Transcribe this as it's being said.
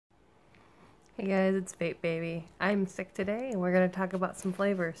Hey guys, it's Vape Baby. I'm sick today and we're going to talk about some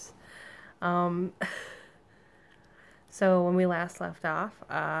flavors. Um, so when we last left off,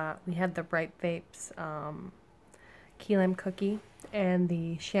 we had the Bright Vapes key lime cookie and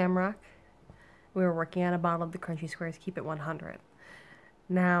the shamrock. We were working on a bottle of the Crunchy Squares Keep It 100.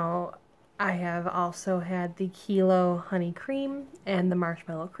 Now, I have also had the Kilo Honey Cream and the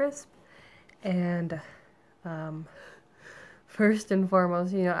Marshmallow Crisp. And first and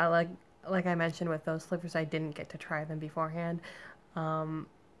foremost, I like I mentioned with those flavors, I didn't get to try them beforehand.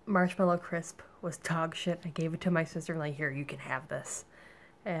 Marshmallow Crisp was dog shit. I gave it to my sister, like, here, you can have this.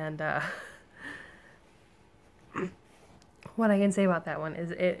 And what I can say about that one is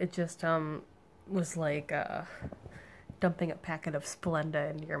it just was like dumping a packet of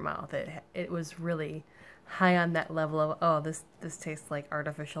Splenda into your mouth. It was really high on that level of, oh, this tastes like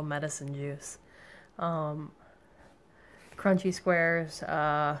artificial medicine juice. Crunchy Squares,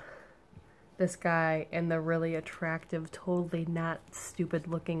 this guy in the really attractive, totally not stupid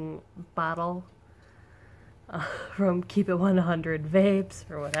looking bottle from Keep It 100 Vapes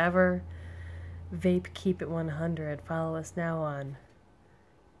or whatever. Vape Keep It 100. Follow us now on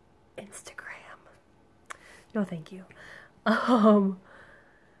Instagram. No, thank you.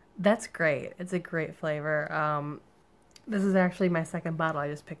 That's great. It's a great flavor. This is actually my second bottle. I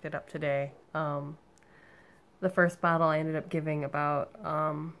just picked it up today. The first bottle I ended up giving about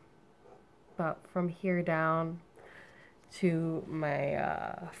from here down to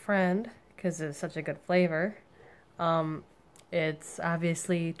my friend because it's such a good flavor. It's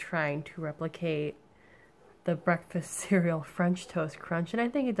obviously trying to replicate the breakfast cereal French Toast Crunch, and I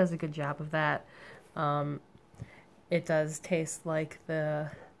think it does a good job of that. It does taste like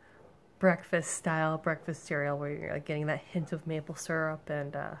the breakfast cereal where you're like getting that hint of maple syrup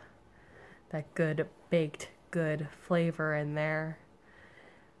and that good baked good flavor in there.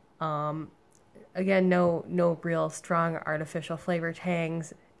 Again, no real strong artificial flavor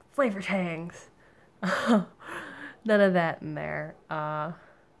tangs. None of that in there.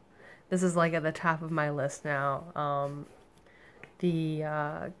 This is like at the top of my list now.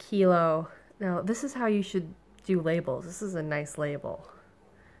 The Kilo. Now, this is how you should do labels. This is a nice label.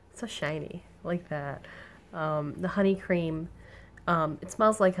 It's so shiny. I like that. The honey cream. It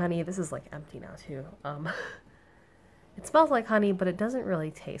smells like honey. This is like empty now too. It smells like honey, but it doesn't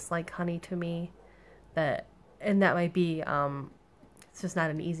really taste like honey to me. That might be it's just not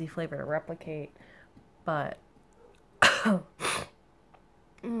an easy flavor to replicate. But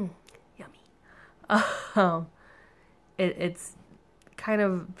yummy. It's kind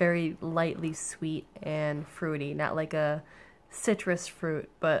of very lightly sweet and fruity, not like a citrus fruit,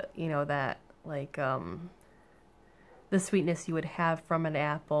 but that like the sweetness you would have from an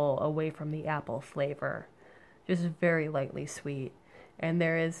apple away from the apple flavor. Just very lightly sweet. And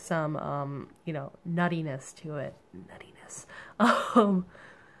there is some, nuttiness to it.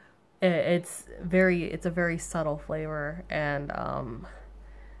 It's a very subtle flavor and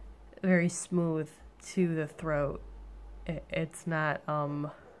very smooth to the throat. It's not,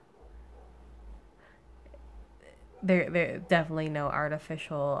 there definitely no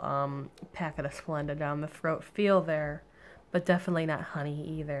artificial packet of Splenda down the throat feel there, but definitely not honey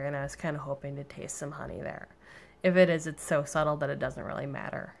either, and I was kind of hoping to taste some honey there. If it is, it's so subtle that it doesn't really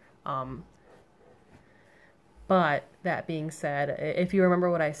matter. But that being said, if you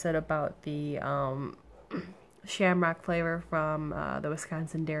remember what I said about the shamrock flavor from the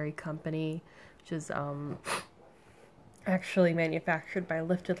Wisconsin Dairy Company, which is actually manufactured by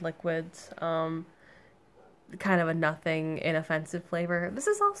Lifted Liquids, kind of a nothing inoffensive flavor. This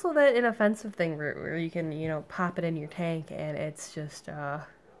is also that inoffensive thing where you can, pop it in your tank and it's just,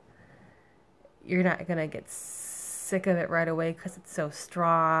 you're not gonna get sick of it right away because it's so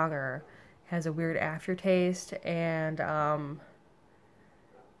strong or has a weird aftertaste, and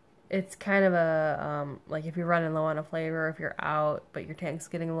it's kind of a like if you're running low on a flavor, if you're out but your tank's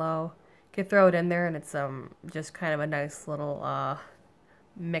getting low, you can throw it in there and it's just kind of a nice little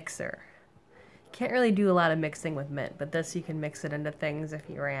mixer. Can't really do a lot of mixing with mint, but this you can mix it into things if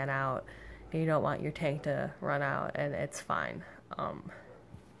you ran out and you don't want your tank to run out, and it's fine.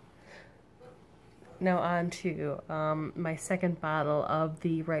 Now on to my second bottle of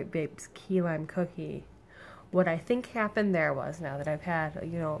the Right Vapes Key Lime Cookie. What I think happened there was, now that I've had,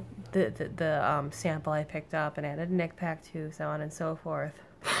 the sample I picked up and added a Nick pack to, so on and so forth,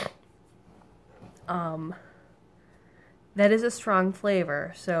 that is a strong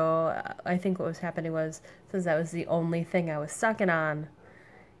flavor. So I think what was happening was, since that was the only thing I was sucking on,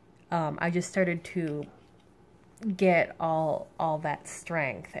 I just started to get all that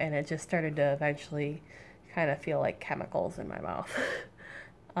strength, and it just started to eventually kind of feel like chemicals in my mouth.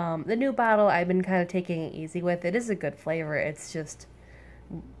 The new bottle I've been kind of taking it easy with. It is a good flavor. It's just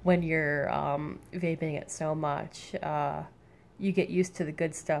when you're vaping it so much, you get used to the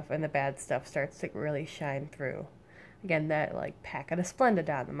good stuff and the bad stuff starts to really shine through. Again, that like packet of Splenda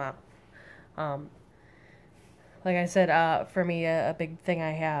down the mouth. Like I said, for me, a big thing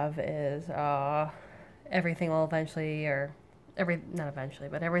I have is everything will eventually, or not eventually,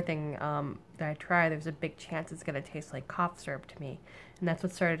 but everything that I try, there's a big chance it's going to taste like cough syrup to me. And that's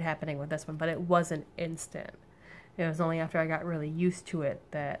what started happening with this one, but it wasn't instant. It was only after I got really used to it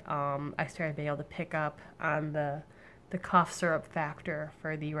that I started being able to pick up on the cough syrup factor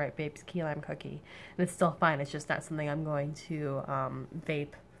for the Right Vapes Key Lime Cookie. And it's still fine, it's just not something I'm going to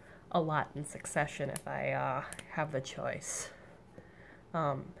vape a lot in succession if I have the choice.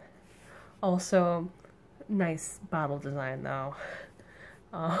 Also, nice bottle design though.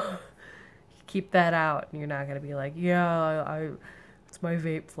 Keep that out and you're not going to be like, yeah, it's my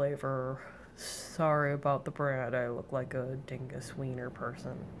vape flavor. Sorry about the brand, I look like a dingus wiener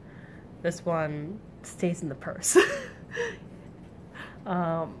person. This one stays in the purse.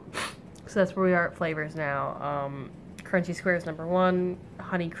 So that's where we are at flavors now. Crunchy Squares number 1,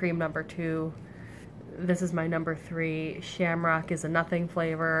 Honey Cream number 2. This is my number 3. Shamrock is a nothing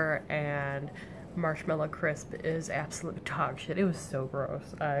flavor, and Marshmallow Crisp is absolute dog shit. It was so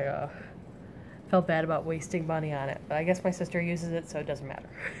gross. I felt bad about wasting money on it, but I guess my sister uses it, so it doesn't matter.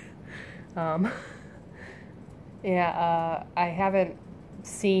 I haven't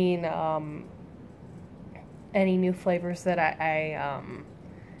seen any new flavors that I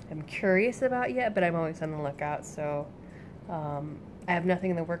am curious about yet, but I'm always on the lookout, so I have nothing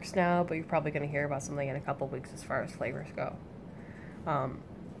in the works now, but you're probably going to hear about something in a couple weeks as far as flavors go.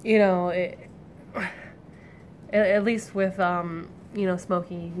 At least with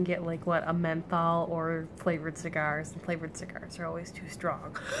smoking, you can get like a menthol or flavored cigars, and flavored cigars are always too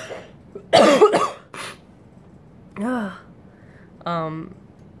strong.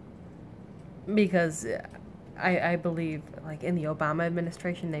 Because I believe, like, in the Obama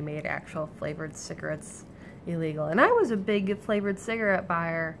administration, they made actual flavored cigarettes illegal. And I was a big flavored cigarette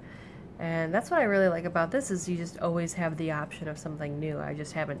buyer, and that's what I really like about this, is you just always have the option of something new. I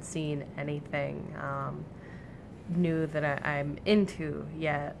just haven't seen anything new that I'm into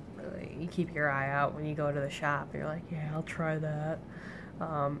yet. You keep your eye out when you go to the shop. You're like, yeah, I'll try that.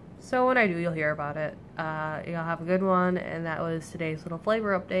 So when I do, you'll hear about it. Y'all have a good one, and that was today's little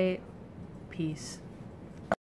flavor update. Peace.